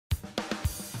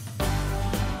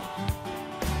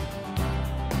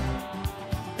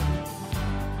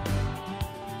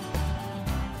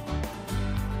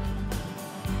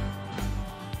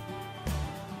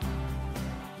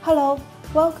Hello,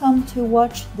 welcome to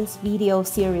watch this video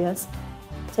series.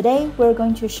 Today we're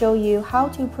going to show you how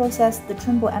to process the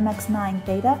Trimble MX9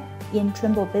 data in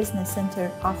Trimble Business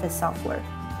Center Office software.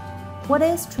 What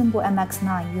is Trimble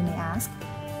MX9, you may ask?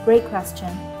 Great question.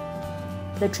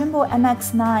 The Trimble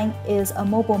MX9 is a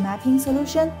mobile mapping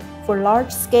solution for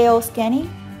large-scale scanning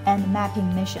and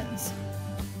mapping missions.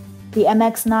 The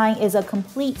MX9 is a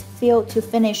complete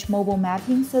field-to-finish mobile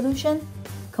mapping solution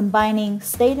combining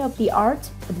state-of-the-art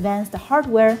advanced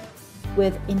hardware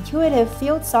with intuitive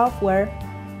field software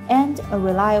and a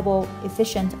reliable,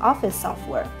 efficient office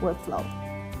software workflow.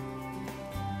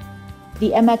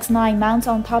 The MX9 mounts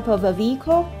on top of a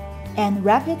vehicle and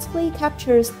rapidly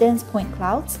captures dense point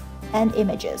clouds and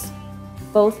images,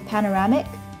 both panoramic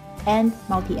and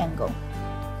multi-angle.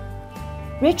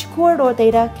 Rich corridor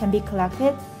data can be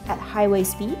collected at highway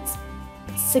speeds,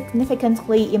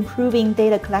 significantly improving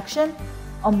data collection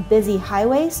on busy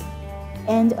highways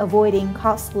and avoiding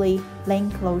costly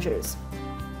lane closures.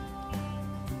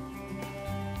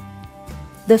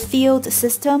 The field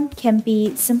system can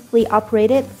be simply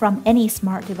operated from any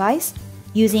smart device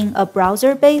using a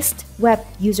browser-based web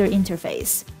user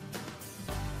interface.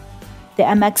 The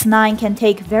MX9 can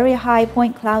take very high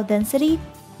point cloud density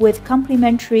with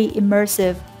complementary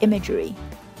immersive imagery.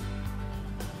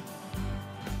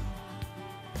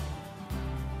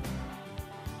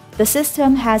 The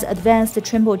system has advanced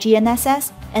Trimble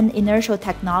GNSS and inertial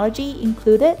technology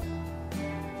included.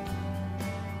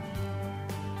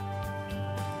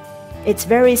 It's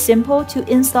very simple to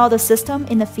install the system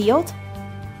in the field.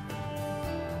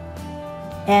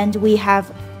 And we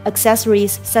have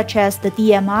accessories such as the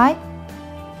DMI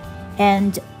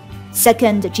and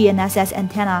second GNSS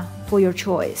antenna for your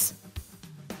choice.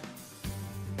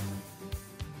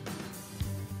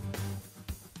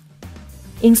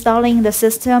 Installing the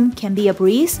system can be a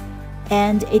breeze,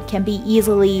 and it can be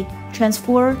easily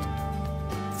transferred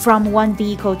from one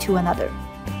vehicle to another.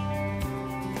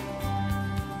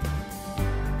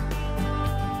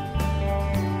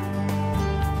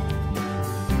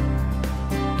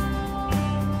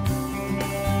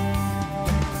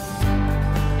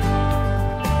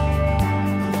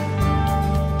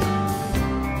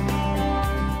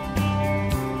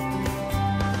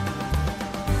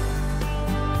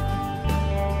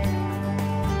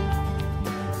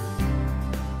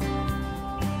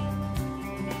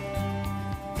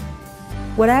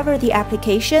 Whatever the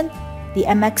application, the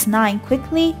MX9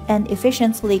 quickly and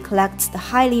efficiently collects the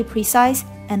highly precise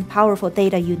and powerful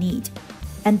data you need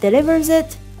and delivers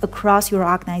it across your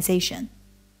organization.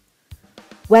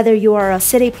 Whether you are a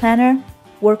city planner,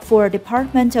 work for a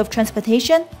Department of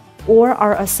Transportation, or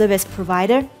are a service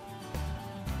provider,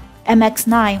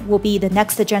 MX9 will be the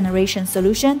next generation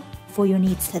solution for your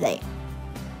needs today.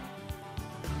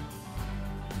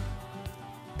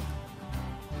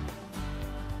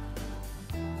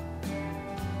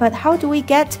 But how do we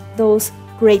get those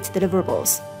great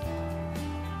deliverables?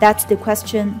 That's the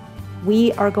question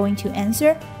we are going to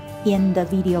answer in the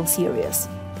video series.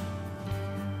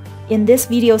 In this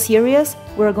video series,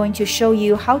 we're going to show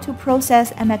you how to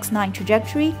process MX9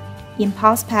 trajectory in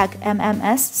POSPAC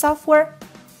MMS software,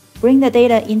 bring the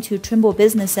data into Trimble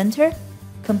Business Center,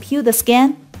 compute the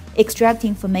scan, extract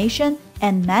information,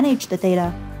 and manage the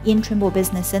data in Trimble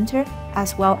Business Center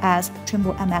as well as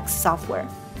Trimble MX software.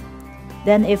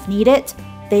 Then, if needed,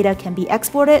 data can be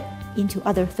exported into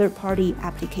other third-party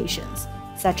applications,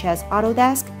 such as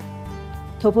Autodesk,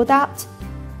 Topodot,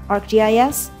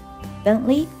 ArcGIS,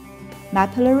 Bentley,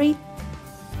 Mapillary,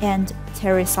 and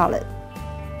TerraSolid.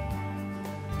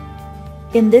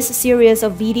 In this series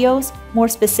of videos, more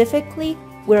specifically,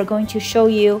 we're going to show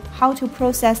you how to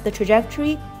process the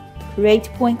trajectory, create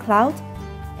point cloud,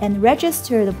 and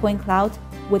register the point cloud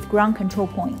with ground control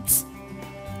points.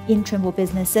 In Trimble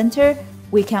Business Center,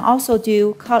 we can also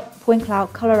do point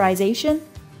cloud colorization,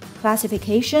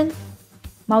 classification,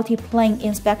 multi-plane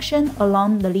inspection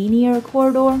along the linear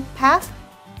corridor path.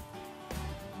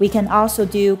 We can also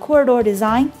do corridor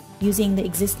design using the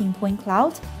existing point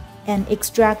cloud and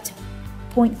extract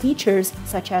point features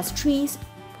such as trees,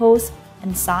 posts,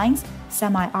 and signs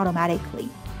semi-automatically.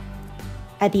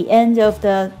 At the end of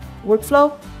the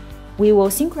workflow, we will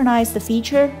synchronize the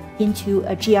feature into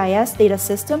a GIS data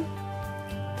system.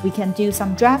 We can do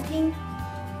some drafting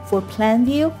for plan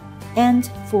view and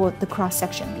for the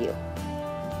cross-section view.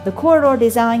 The corridor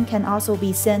design can also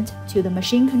be sent to the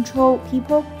machine control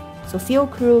people, so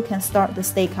field crew can start the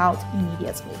stakeout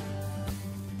immediately.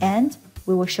 And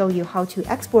we will show you how to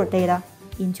export data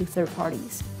into third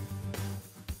parties.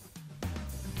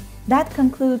 That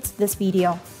concludes this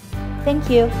video. Thank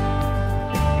you.